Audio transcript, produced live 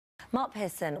Mark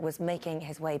Pearson was making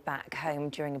his way back home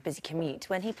during a busy commute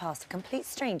when he passed a complete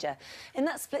stranger. In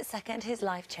that split second, his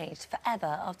life changed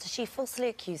forever after she falsely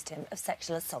accused him of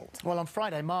sexual assault. Well, on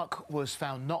Friday, Mark was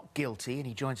found not guilty, and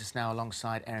he joins us now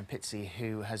alongside Erin Pizzey,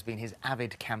 who has been his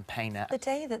avid campaigner. The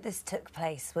day that this took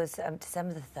place was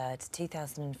December the 3rd,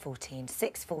 2014,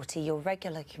 6:40, your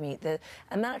regular commute. The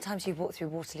amount of times you've walked through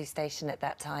Waterloo Station at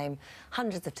that time,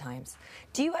 hundreds of times.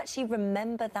 Do you actually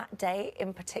remember that day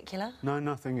in particular? No,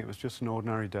 nothing. It was just an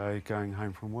ordinary day going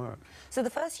home from work. So the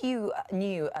first you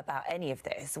knew about any of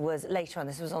this was later on.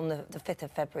 This was on the 5th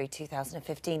of February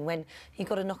 2015 when you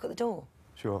got a knock at the door.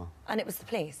 Sure. And it was the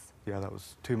police? Yeah, that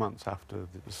was 2 months after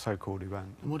the so-called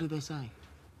event. And what did they say?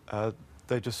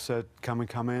 They just said, can we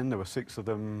come in? There were 6 of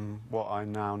them, what I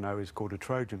now know is called a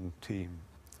Trojan team.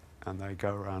 And they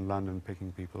go around London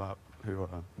picking people up who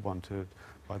are wanted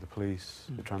by the police,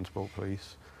 the transport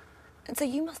police. And so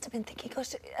you must have been thinking,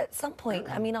 gosh, at some point,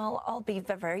 I mean, I'll be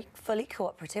very fully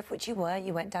cooperative, which you were.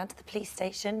 You went down to the police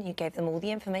station, you gave them all the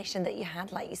information that you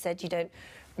had. Like you said, you don't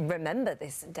remember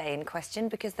this day in question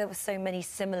because there were so many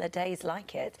similar days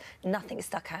like it. Nothing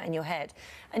stuck out in your head.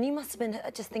 And you must have been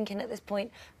just thinking at this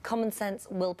point, common sense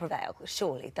will prevail.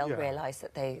 Surely they'll realise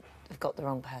that they have got the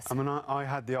wrong person. I mean, I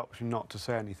had the option not to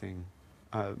say anything.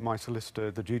 My solicitor,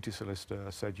 the duty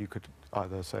solicitor, said you could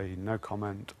either say no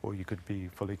comment or you could be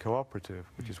fully cooperative,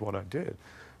 which is what I did,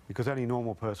 because any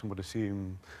normal person would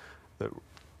assume that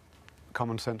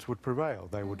common sense would prevail.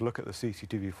 They would look at the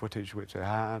CCTV footage which they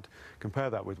had, compare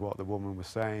that with what the woman was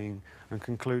saying, and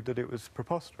conclude that it was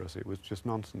preposterous. It was just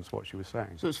nonsense what she was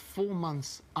saying. So it's 4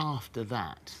 months after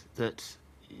that that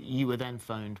you were then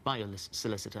phoned by your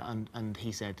solicitor and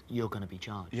he said, you're going to be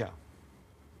charged. Yeah.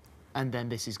 And then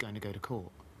this is going to go to court.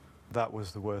 That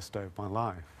was the worst day of my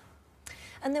life.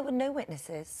 And there were no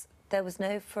witnesses. There was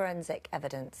no forensic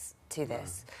evidence to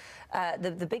this. No.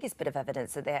 The biggest bit of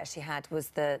evidence that they actually had was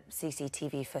the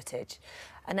CCTV footage.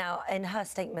 And now, in her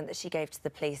statement that she gave to the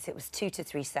police, it was 2 to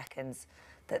 3 seconds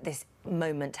that this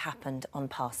moment happened on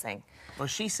passing. Well,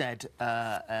 she said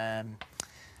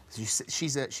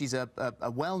she's a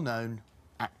well-known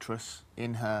actress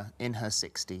in her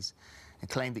 60s. And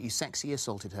claimed that you sexually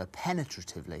assaulted her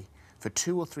penetratively for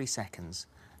 2 or 3 seconds,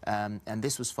 and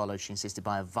this was followed, she insisted,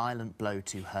 by a violent blow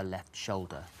to her left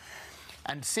shoulder.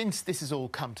 And since this has all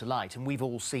come to light, and we've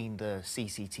all seen the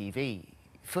CCTV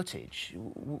footage,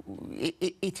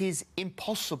 it is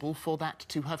impossible for that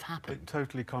to have happened. It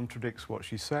totally contradicts what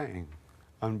she's saying.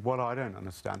 And what I don't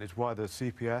understand is why the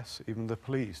CPS, even the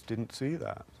police, didn't see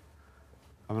that.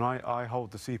 I mean, I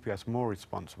hold the CPS more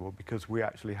responsible because we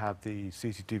actually had the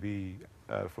CCTV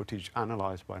footage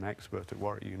analysed by an expert at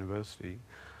Warwick University,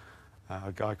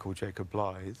 a guy called Jacob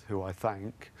Blythe, who I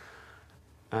thank,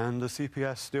 and the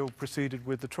CPS still proceeded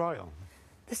with the trial.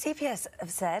 The CPS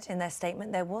have said in their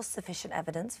statement there was sufficient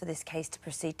evidence for this case to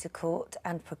proceed to court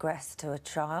and progress to a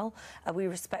trial. We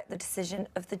respect the decision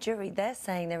of the jury. They're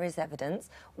saying there is evidence.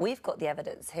 We've got the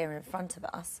evidence here in front of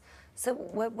us. So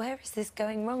where is this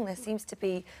going wrong? There seems to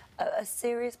be a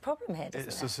serious problem here, doesn't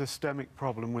It's it? a systemic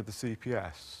problem with the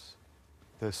CPS.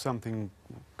 There's something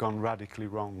gone radically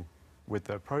wrong with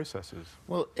their processes.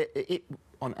 Well,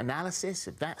 on analysis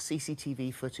of that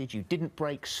CCTV footage, you didn't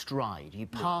break stride. You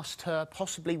passed her,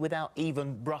 possibly without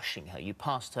even brushing her. You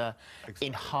passed her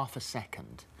in half a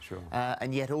second. Sure.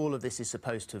 And yet all of this is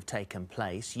supposed to have taken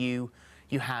place. You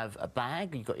have a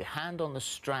bag. You've got your hand on the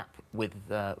strap with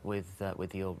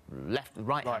your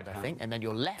right hand, I think, and then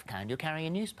your left hand you're carrying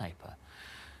a newspaper.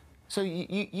 So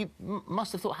you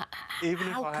must have thought, even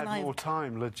if I had more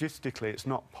time, logistically, it's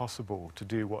not possible to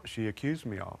do what she accused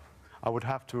me of. I would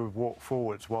have to have walked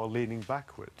forwards while leaning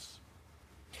backwards.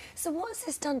 So what's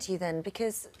this done to you then?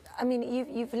 Because, I mean,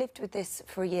 you've lived with this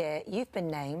for a year. You've been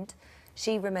named.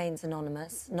 She remains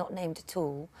anonymous, not named at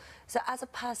all. So as a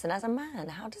person, as a man,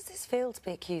 how does this feel to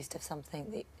be accused of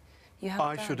something that you haven't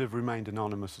done? I should have remained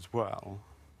anonymous as well,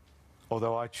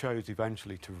 although I chose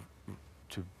eventually to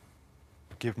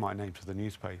give my name to the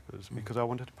newspapers because I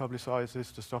wanted to publicise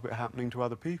this to stop it happening to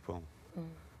other people.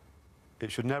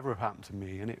 It should never have happened to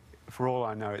me, and for all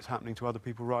I know, it's happening to other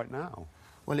people right now.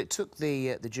 Well, it took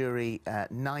the jury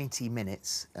 90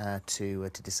 minutes to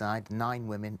decide, 9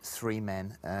 women, 3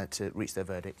 men, to reach their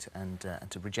verdict and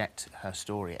to reject her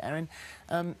story. Erin,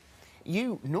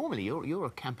 you're a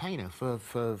campaigner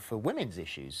for women's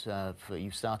issues.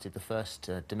 You started the first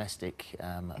domestic...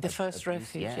 the first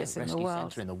refuge, yes, in the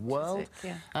world. Centre in the world.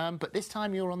 But this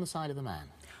time you're on the side of the man.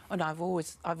 Oh, no,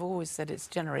 I've always said it's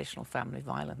generational family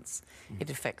violence. It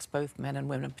affects both men and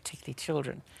women, particularly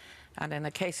children. And in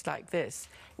a case like this,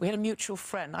 we had a mutual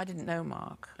friend. I didn't know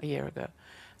Mark a year ago.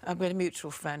 We had a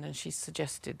mutual friend, and she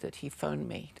suggested that he phone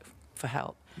me for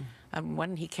help. And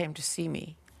when he came to see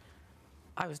me,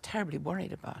 I was terribly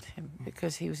worried about him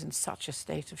because he was in such a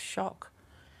state of shock.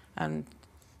 And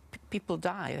people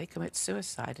die, they commit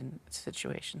suicide in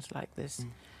situations like this.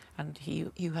 And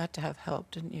you had to have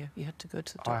help, didn't you? You had to go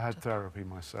to the doctor. I had therapy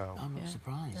myself. I'm not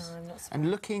surprised. No, I'm not surprised.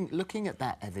 And looking at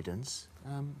that evidence,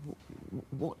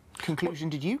 what conclusion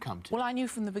did you come to? Well, I knew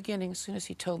from the beginning, as soon as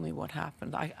he told me what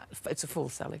happened, it's a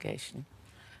false allegation.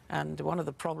 And one of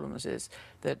the problems is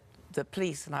that the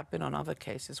police, and I've been on other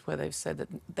cases where they've said that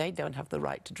they don't have the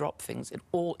right to drop things.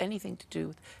 Anything to do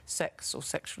with sex or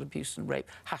sexual abuse and rape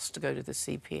has to go to the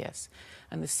CPS.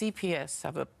 And the CPS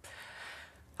have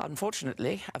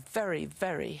unfortunately, a very,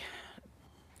 very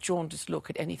jaundiced look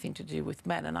at anything to do with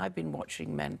men. And I've been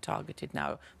watching men targeted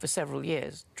now for several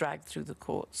years, dragged through the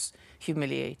courts,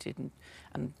 humiliated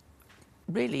and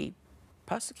really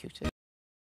persecuted.